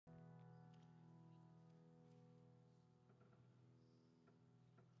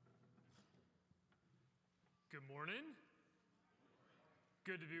Good morning.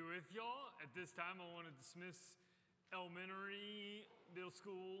 Good to be with y'all. At this time, I want to dismiss elementary, middle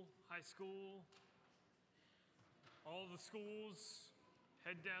school, high school, all the schools,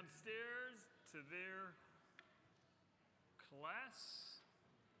 head downstairs to their class.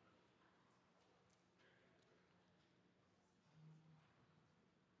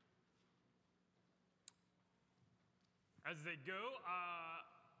 As they go,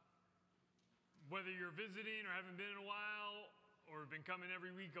 whether you're visiting or haven't been in a while or have been coming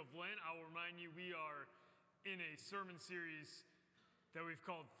every week of Lent, I will remind you we are in a sermon series that we've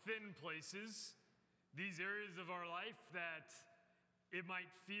called Thin Places. These areas of our life that it might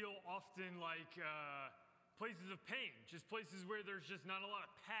feel often like places of pain, just places where there's just not a lot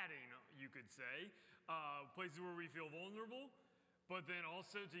of padding, you could say, places where we feel vulnerable, but then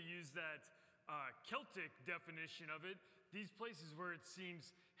also to use that Celtic definition of it, these places where it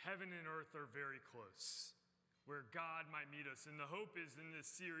seems heaven and earth are very close, where God might meet us. And the hope is in this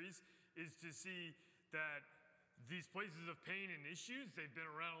series is to see that these places of pain and issues, they've been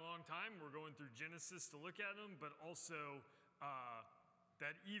around a long time. We're going through Genesis to look at them, but also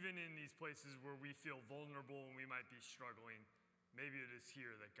that even in these places where we feel vulnerable and we might be struggling, maybe it is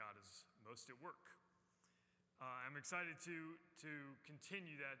here that God is most at work. I'm excited to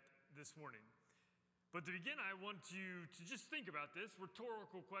continue that this morning. But to begin, I want you to just think about this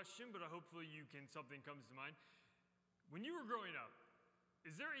rhetorical question, but hopefully something comes to mind. When you were growing up,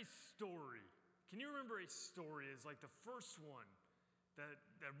 is there a story? Can you remember a story as like the first one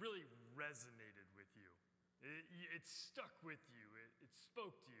that really resonated with you? It stuck with you. It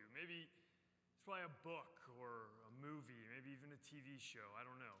spoke to you. Maybe it's probably a book or a movie, maybe even a TV show. I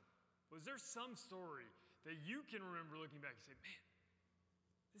don't know. Was there some story that you can remember looking back and say, man,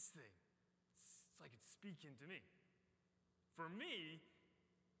 this thing, it's like it's speaking to me? For me,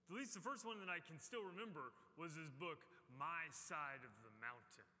 at least the first one that I can still remember was this book, My Side of the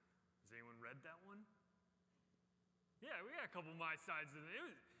Mountain. Has anyone read that one? Yeah, we got a couple of My Sides of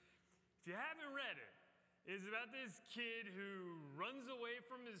it. If you haven't read it, it's about this kid who runs away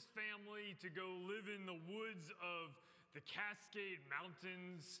from his family to go live in the woods of the Cascade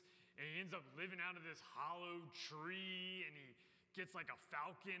Mountains, and he ends up living out of this hollow tree, and he gets like a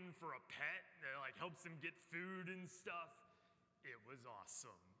falcon for a pet that like helps him get food and stuff. It was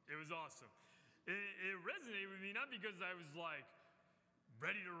awesome. It was awesome. It resonated with me, not because I was like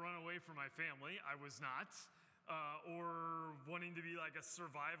ready to run away from my family. I was not. Or wanting to be like a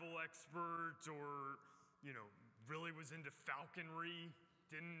survival expert or, really was into falconry.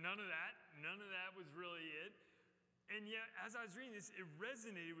 None of that was really it. And yet, as I was reading this, it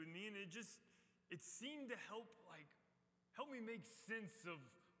resonated with me, and it seemed to help me make sense of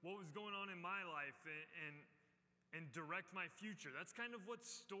what was going on in my life and direct my future. That's kind of what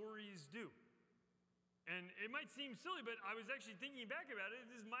stories do. And it might seem silly, but I was actually thinking back about it.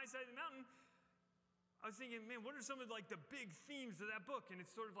 This is My Side of the Mountain. I was thinking, man, what are some of the big themes of that book? And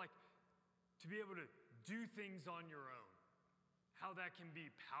it's sort of like to be able to do things on your own, how that can be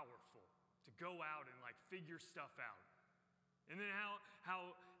powerful, to go out and figure stuff out. And then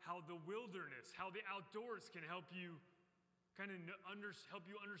how the wilderness, how the outdoors can help you help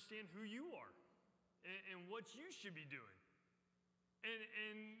you understand who you are and what you should be doing.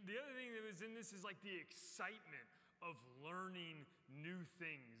 And the other thing that was in this is the excitement of learning new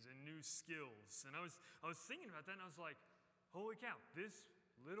things and new skills. And I was thinking about that, and I was like, holy cow, this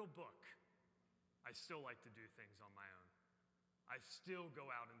little book, I still like to do things on my own. I still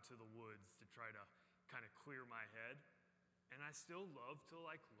go out into the woods to try to kind of clear my head. And I still love to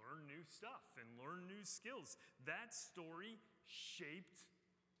learn new stuff and learn new skills. That story shaped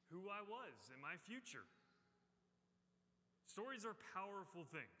who I was and my future. Stories are powerful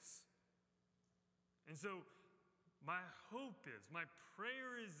things. And so my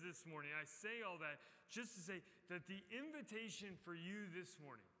prayer is this morning, I say all that just to say that the invitation for you this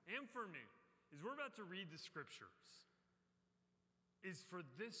morning and for me is we're about to read the scriptures, is for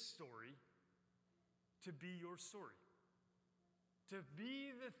this story to be your story. To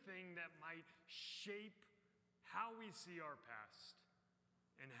be the thing that might shape how we see our past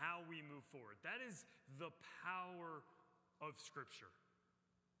and how we move forward. That is the power of Scripture.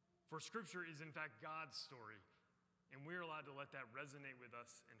 For Scripture is, in fact, God's story, and we're allowed to let that resonate with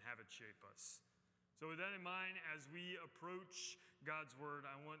us and have it shape us. So with that in mind, as we approach God's Word,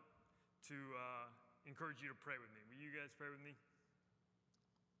 I want to encourage you to pray with me. Will you guys pray with me?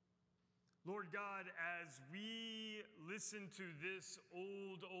 Lord God, as we listen to this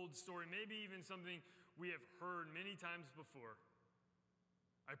old story, maybe even something we have heard many times before,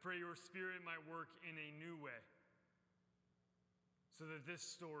 I pray your Spirit might work in a new way so that this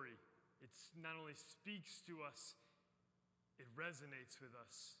story it not only speaks to us, it resonates with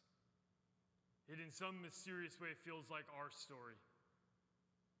us. It in some mysterious way feels like our story,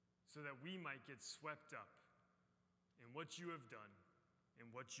 so that we might get swept up in what you have done and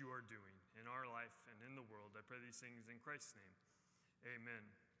what you are doing in our life and in the world. I pray these things in Christ's name. Amen.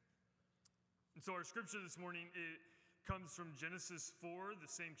 And so our scripture this morning, it comes from Genesis 4, the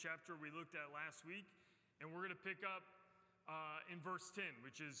same chapter we looked at last week. And we're going to pick up in verse 10,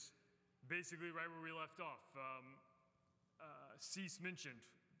 which is basically right where we left off. Cease mentioned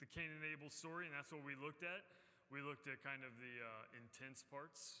the Cain and Abel story, and that's what we looked at. We looked at kind of the intense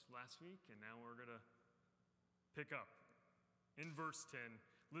parts last week, and now we're going to pick up in verse 10.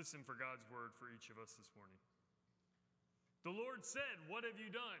 Listen for God's word for each of us this morning. The Lord said, "What have you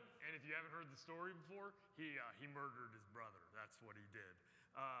done?" And if you haven't heard the story before, he murdered his brother. That's what he did.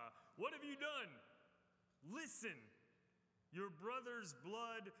 What have you done? Listen, your brother's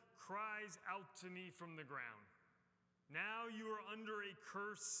blood cries out to me from the ground. Now you are under a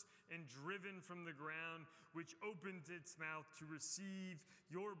curse and driven from the ground, which opened its mouth to receive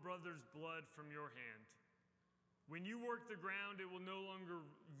your brother's blood from your hand. When you work the ground, it will no longer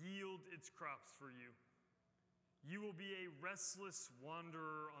yield its crops for you. You will be a restless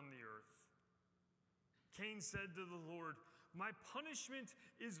wanderer on the earth. Cain said to the Lord, "My punishment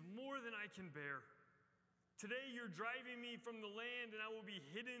is more than I can bear. Today you're driving me from the land, and I will be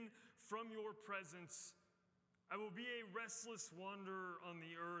hidden from your presence. I will be a restless wanderer on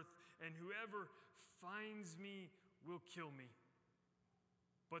the earth, and whoever finds me will kill me."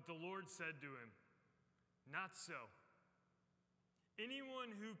 But the Lord said to him, "Not so.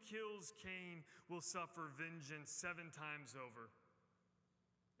 Anyone who kills Cain will suffer vengeance 7 times over."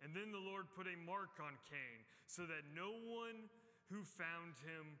 And then the Lord put a mark on Cain, so that no one who found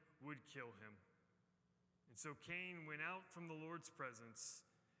him would kill him. And so Cain went out from the Lord's presence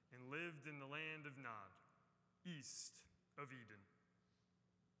and lived in the land of Nod, east of Eden.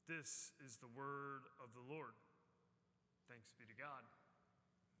 This is the word of the Lord. Thanks be to God.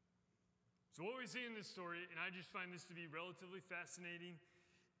 So what we see in this story, and I just find this to be relatively fascinating,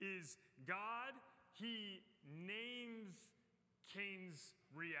 is God, he names Cain's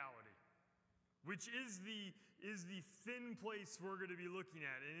reality, which is the thin place we're going to be looking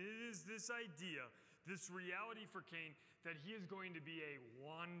at. And it is this idea, this reality for Cain, that he is going to be a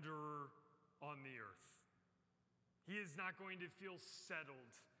wanderer on the earth. He is not going to feel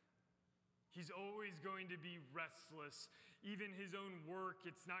settled. He's always going to be restless. Even his own work,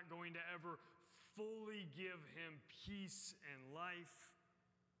 it's not going to ever fully give him peace and life.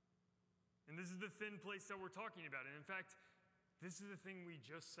 And this is the thin place that we're talking about. And in fact, this is the thing we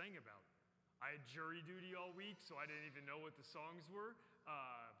just sang about. I had jury duty all week, so I didn't even know what the songs were.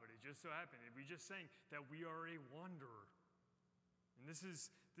 But it just so happened that we just sang that we are a wanderer. And this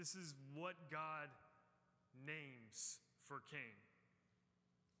is what God names for Cain.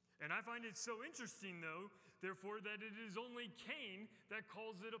 And I find it so interesting, though, therefore, that it is only Cain that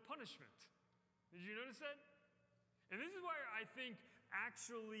calls it a punishment. Did you notice that? And this is why I think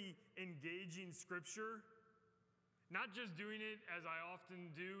actually engaging Scripture, not just doing it as I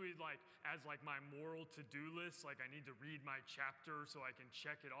often do, as my moral to-do list, like I need to read my chapter so I can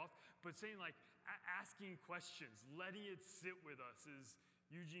check it off, but saying asking questions, letting it sit with us, as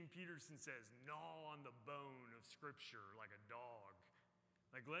Eugene Peterson says, gnaw on the bone of Scripture like a dog.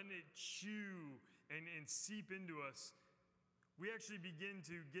 Like letting it chew and seep into us, we actually begin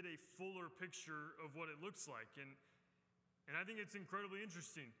to get a fuller picture of what it looks like. And I think it's incredibly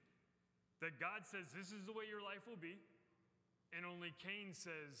interesting that God says this is the way your life will be, and only Cain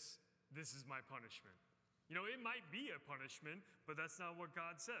says this is my punishment. You know, it might be a punishment, but that's not what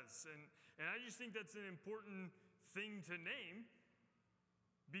God says. And I just think that's an important thing to name,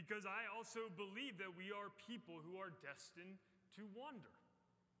 because I also believe that we are people who are destined to wander,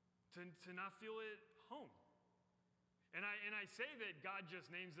 to not feel at home. And I say that God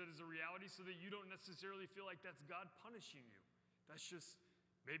just names it as a reality so that you don't necessarily feel like that's God punishing you. That's just,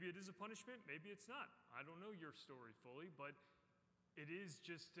 maybe it is a punishment, maybe it's not. I don't know your story fully, but it is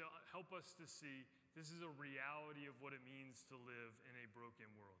just to help us to see this is a reality of what it means to live in a broken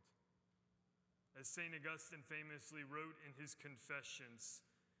world. As St. Augustine famously wrote in his Confessions,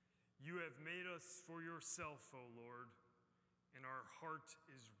 "You have made us for yourself, O Lord, and our heart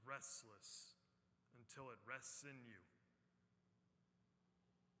is restless until it rests in you."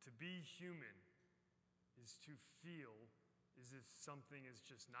 To be human is to feel as if something is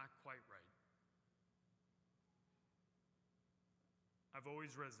just not quite right. I've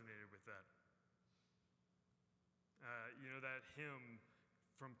always resonated with that. That hymn,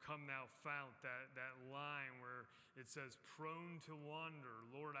 from Come Thou Fount, that line where it says, prone to wander,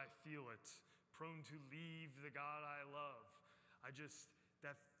 Lord, I feel it. Prone to leave the God I love.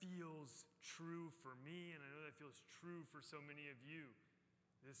 That feels true for me, and I know that feels true for so many of you.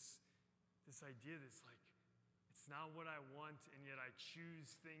 This idea that's like, it's not what I want, and yet I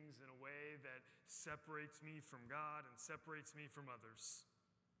choose things in a way that separates me from God and separates me from others.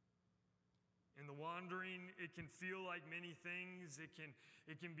 In the wandering, it can feel like many things. It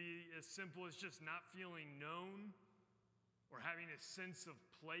can be as simple as just not feeling known or having a sense of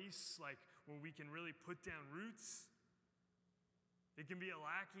place, like where we can really put down roots. It can be a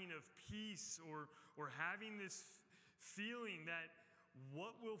lacking of peace or having this feeling that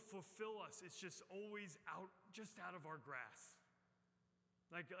what will fulfill us, it's just always out of our grasp.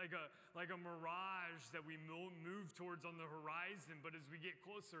 Like a mirage that we move towards on the horizon, but as we get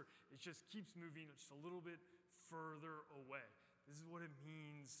closer, it just keeps moving just a little bit further away. This is what it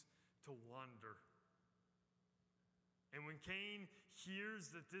means to wander. And when Cain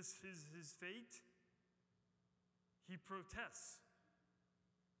hears that this is his fate, he protests.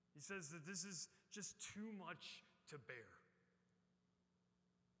 He says that this is just too much to bear.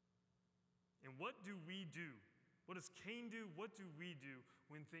 And what do we do? What does Cain do? What do we do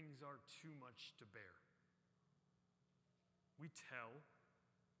when things are too much to bear? We tell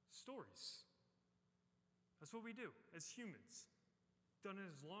stories. That's what we do as humans. Done it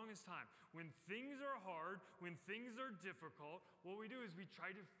as long as time. When things are hard, when things are difficult, what we do is we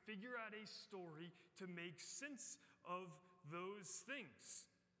try to figure out a story to make sense of those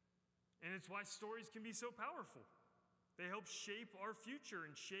things. And it's why stories can be so powerful. They help shape our future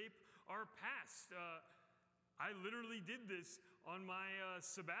and shape our past. I literally did this on my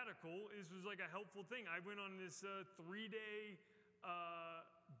sabbatical. This was like a helpful thing. I went on this 3-day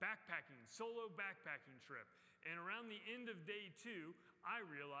solo backpacking trip. And around the end of day 2, I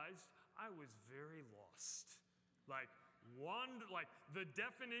realized I was very lost. Like the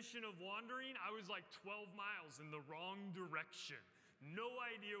definition of wandering, I was like 12 miles in the wrong direction. No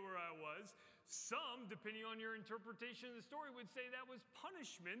idea where I was. Some, depending on your interpretation of the story, would say that was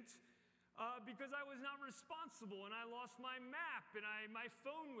punishment because I was not responsible and I lost my map and my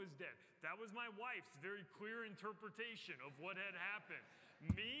phone was dead. That was my wife's very clear interpretation of what had happened.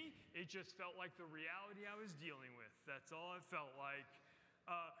 Me, it just felt like the reality I was dealing with. That's all it felt like.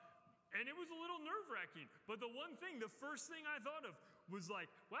 And it was a little nerve-wracking. But the first thing I thought of was like,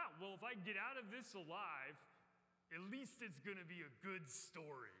 wow, well, if I get out of this alive, at least it's going to be a good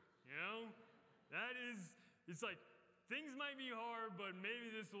story, you know? It's like, things might be hard, but maybe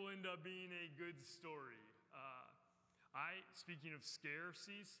this will end up being a good story. Speaking of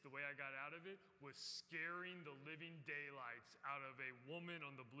scarces, the way I got out of it was scaring the living daylights out of a woman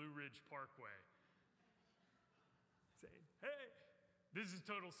on the Blue Ridge Parkway. Saying, hey, this is a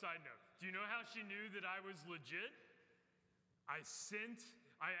total side note. Do you know how she knew that I was legit?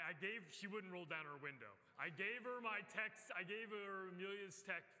 She wouldn't roll down her window. I gave her Amelia's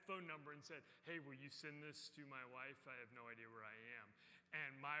tech phone number and said, hey, will you send this to my wife? I have no idea where I am.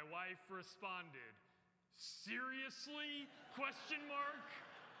 And my wife responded, seriously? Question mark?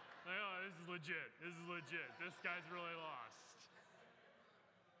 Like, oh, this is legit. This guy's really lost.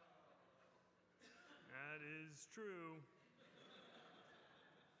 That is true.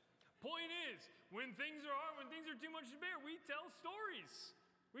 Point is, when things are hard, when things are too much to bear, we tell stories.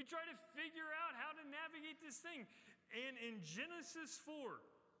 We try to figure out how to navigate this thing. And in Genesis 4,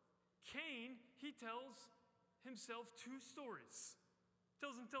 Cain, he tells himself 2 stories.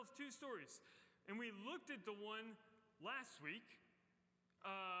 Tells himself 2 stories. And we looked at the one last week,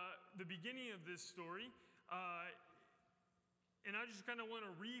 the beginning of this story, and I just kind of want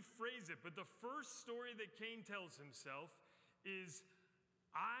to rephrase it. But the first story that Cain tells himself is,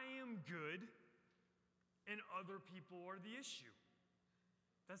 I am good and other people are the issue.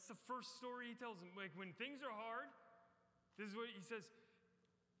 That's the first story he tells him. Like when things are hard, this is what he says,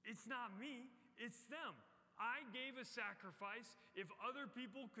 it's not me, it's them. I gave a sacrifice. If other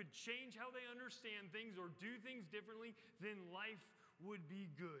people could change how they understand things or do things differently, then life would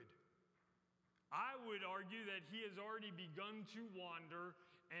be good. I would argue that he has already begun to wander,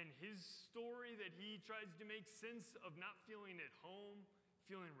 and his story that he tries to make sense of not feeling at home,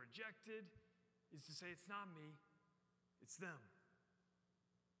 feeling rejected, is to say, it's not me, it's them.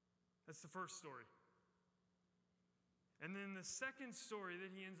 That's the first story. And then the second story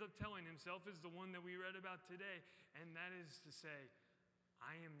that he ends up telling himself is the one that we read about today, and that is to say,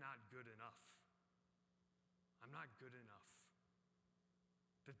 I am not good enough. I'm not good enough.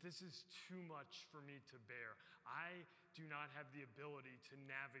 That this is too much for me to bear. I do not have the ability to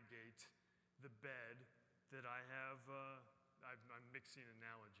navigate the bed that I have I'm mixing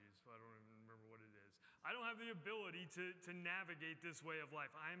analogies, so I don't even remember what it is. I don't have the ability to navigate this way of life.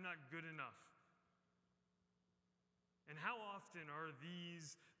 I am not good enough. And how often are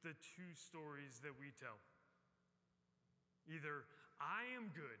these the two stories that we tell? Either I am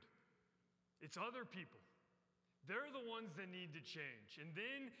good, it's other people. They're the ones that need to change, and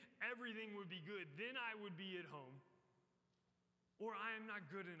then everything would be good. Then I would be at home. Or I am not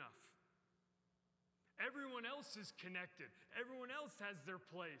good enough. Everyone else is connected. Everyone else has their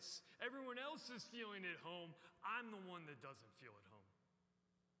place. Everyone else is feeling at home. I'm the one that doesn't feel at home.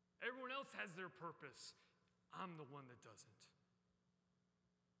 Everyone else has their purpose. I'm the one that doesn't.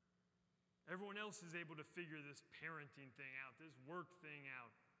 Everyone else is able to figure this parenting thing out, this work thing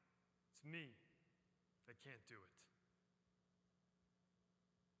out. It's me that can't do it.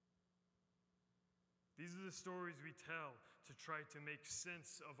 These are the stories we tell to try to make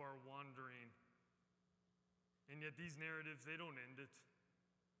sense of our wandering. And yet these narratives, they don't end it.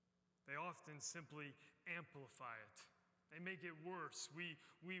 They often simply amplify it. They make it worse. We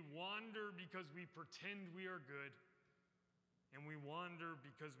wander because we pretend we are good, and we wander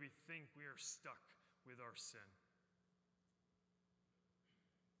because we think we are stuck with our sin.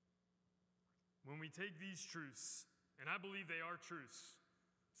 When we take these truths, and I believe they are truths,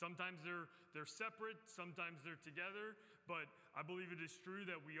 sometimes they're separate, sometimes they're together, but I believe it is true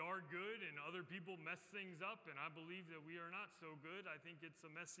that we are good and other people mess things up, and I believe that we are not so good. I think it's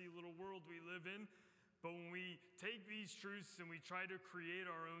a messy little world we live in. But when we take these truths and we try to create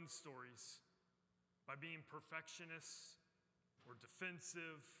our own stories by being perfectionists or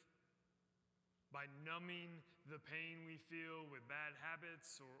defensive, by numbing the pain we feel with bad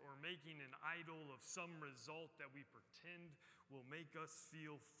habits or making an idol of some result that we pretend will make us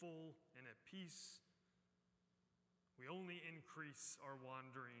feel full and at peace, we only increase our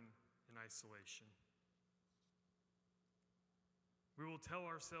wandering in isolation. We will tell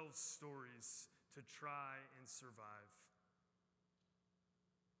ourselves stories to try and survive.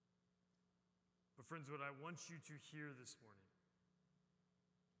 But friends, what I want you to hear this morning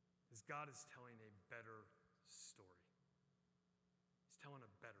is God is telling a better story. He's telling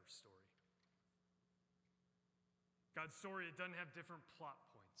a better story. God's story, it doesn't have different plot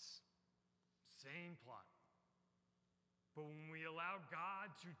points. Same plot. But when we allow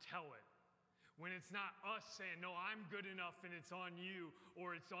God to tell it, when it's not us saying, no, I'm good enough and it's on you,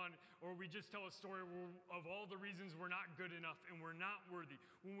 or we just tell a story of all the reasons we're not good enough and we're not worthy.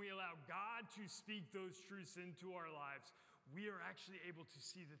 When we allow God to speak those truths into our lives, we are actually able to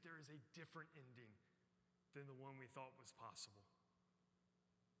see that there is a different ending than the one we thought was possible.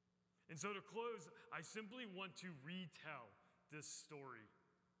 And so to close, I simply want to retell this story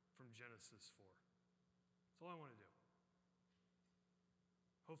from Genesis 4. That's all I want to do.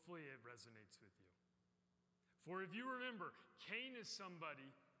 Hopefully it resonates with you. For if you remember, Cain is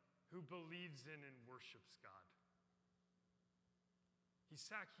somebody who believes in and worships God. He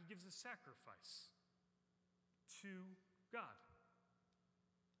gives a sacrifice to God.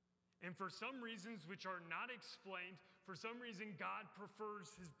 And for some reasons which are not explained, for some reason God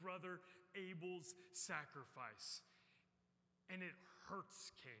prefers his brother Abel's sacrifice. And it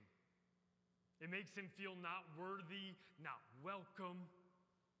hurts Cain. It makes him feel not worthy, not welcome.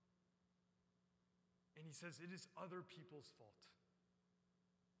 And he says, it is other people's fault.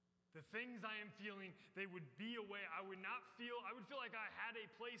 The things I am feeling, they would be a way I would feel like I had a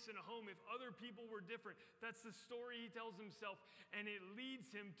place in a home if other people were different. That's the story he tells himself. And it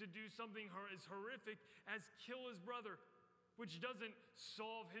leads him to do something as horrific as kill his brother, which doesn't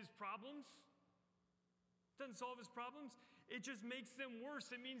solve his problems. Doesn't solve his problems. It just makes them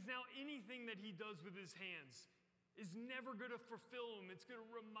worse. It means now anything that he does with his hands is never going to fulfill him. It's going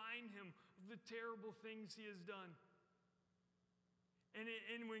to remind him of the terrible things he has done.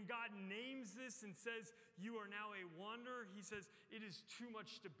 And when God names this and says, you are now a wanderer, he says, it is too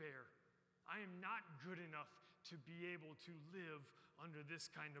much to bear. I am not good enough to be able to live under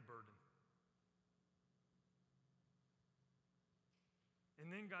this kind of burden. And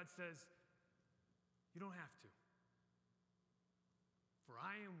then God says, you don't have to. For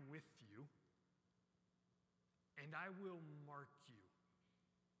I am with you, and I will mark you.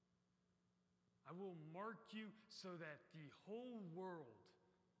 I will mark you so that the whole world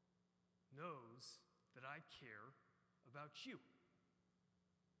knows that I care about you.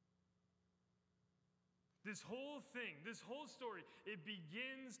 This whole thing, this whole story, it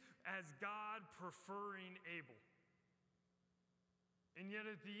begins as God preferring Abel. And yet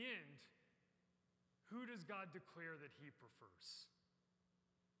at the end, who does God declare that he prefers?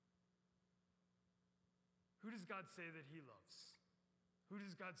 Who does God say that he loves? Who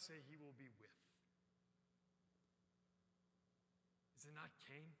does God say he will be with? Is it not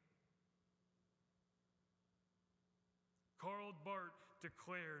Cain? Karl Barth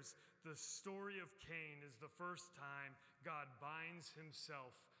declares the story of Cain is the first time God binds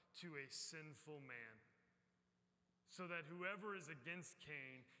himself to a sinful man, so that whoever is against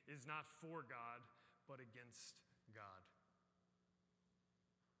Cain is not for God, but against God.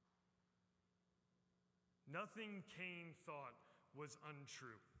 Nothing Cain thought was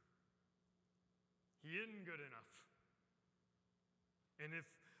untrue. He isn't good enough. And if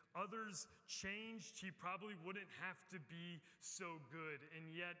others changed, he probably wouldn't have to be so good. And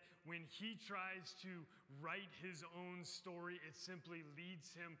yet, when he tries to write his own story, it simply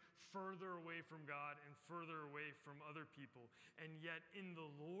leads him further away from God and further away from other people. And yet, in the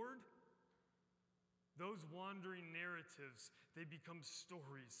Lord, those wandering narratives, they become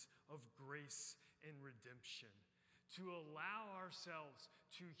stories of grace and redemption. To allow ourselves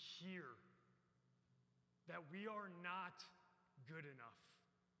to hear that we are not good enough.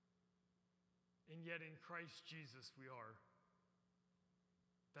 And yet in Christ Jesus we are.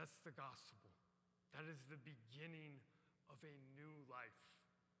 That's the gospel. That is the beginning of a new life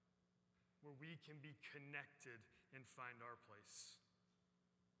where we can be connected and find our place.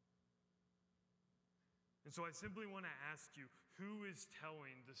 And so I simply want to ask you, who is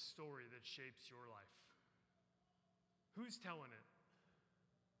telling the story that shapes your life? Who's telling it?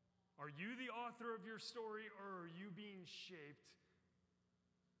 Are you the author of your story, or are you being shaped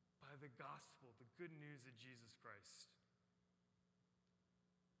by the gospel, the good news of Jesus Christ?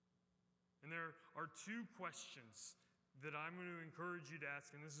 And there are two questions that I'm going to encourage you to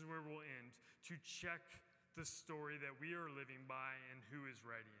ask, and this is where we'll end, to check the story that we are living by and who is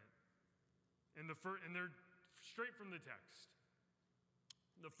writing it. And they're straight from the text.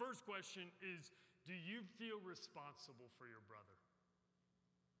 The first question is, do you feel responsible for your brother?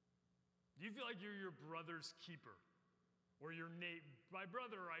 Do you feel like you're your brother's keeper? Or your neighbor? By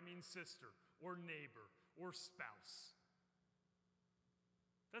brother, I mean sister, or neighbor, or spouse.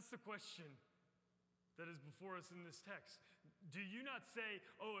 That's the question that is before us in this text. Do you not say,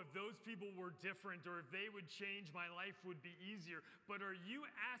 oh, if those people were different, or if they would change, my life would be easier? But are you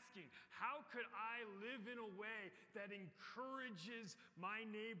asking, how could I live in a way that encourages my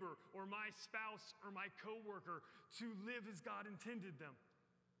neighbor, or my spouse, or my coworker to live as God intended them?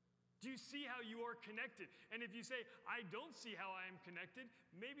 Do you see how you are connected? And if you say, I don't see how I am connected,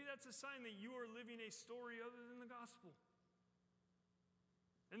 maybe that's a sign that you are living a story other than the gospel.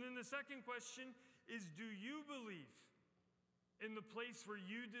 And then the second question is, do you believe in the place where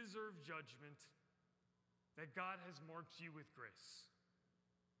you deserve judgment that God has marked you with grace?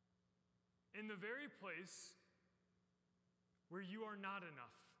 In the very place where you are not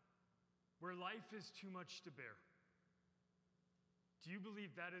enough, where life is too much to bear. Do you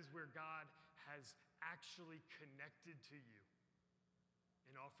believe that is where God has actually connected to you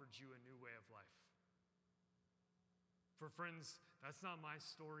and offered you a new way of life? For friends, that's not my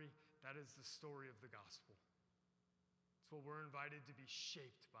story. That is the story of the gospel. It's what we're invited to be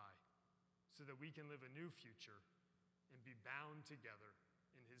shaped by so that we can live a new future and be bound together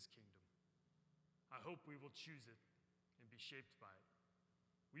in his kingdom. I hope we will choose it and be shaped by it.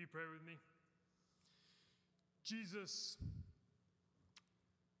 Will you pray with me? Jesus,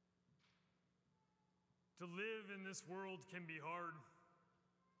 to live in this world can be hard.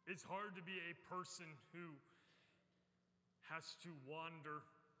 It's hard to be a person who has to wander,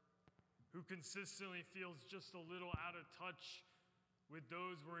 who consistently feels just a little out of touch with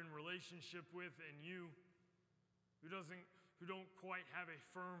those we're in relationship with, and you, who don't quite have a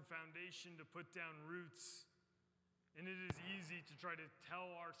firm foundation to put down roots. And it is easy to try to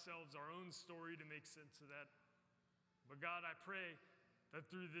tell ourselves our own story to make sense of that. But God, I pray that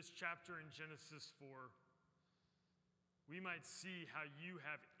through this chapter in Genesis 4, we might see how you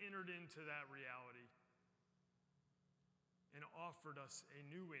have entered into that reality and offered us a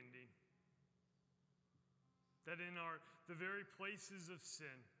new ending. That in the very places of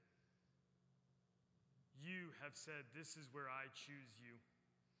sin, you have said, this is where I choose you.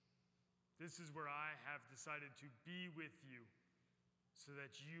 This is where I have decided to be with you so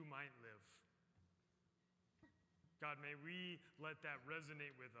that you might live. God, may we let that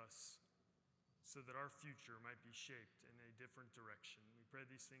resonate with us so that our future might be shaped in a different direction. We pray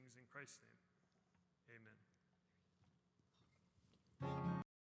these things in Christ's name. Amen.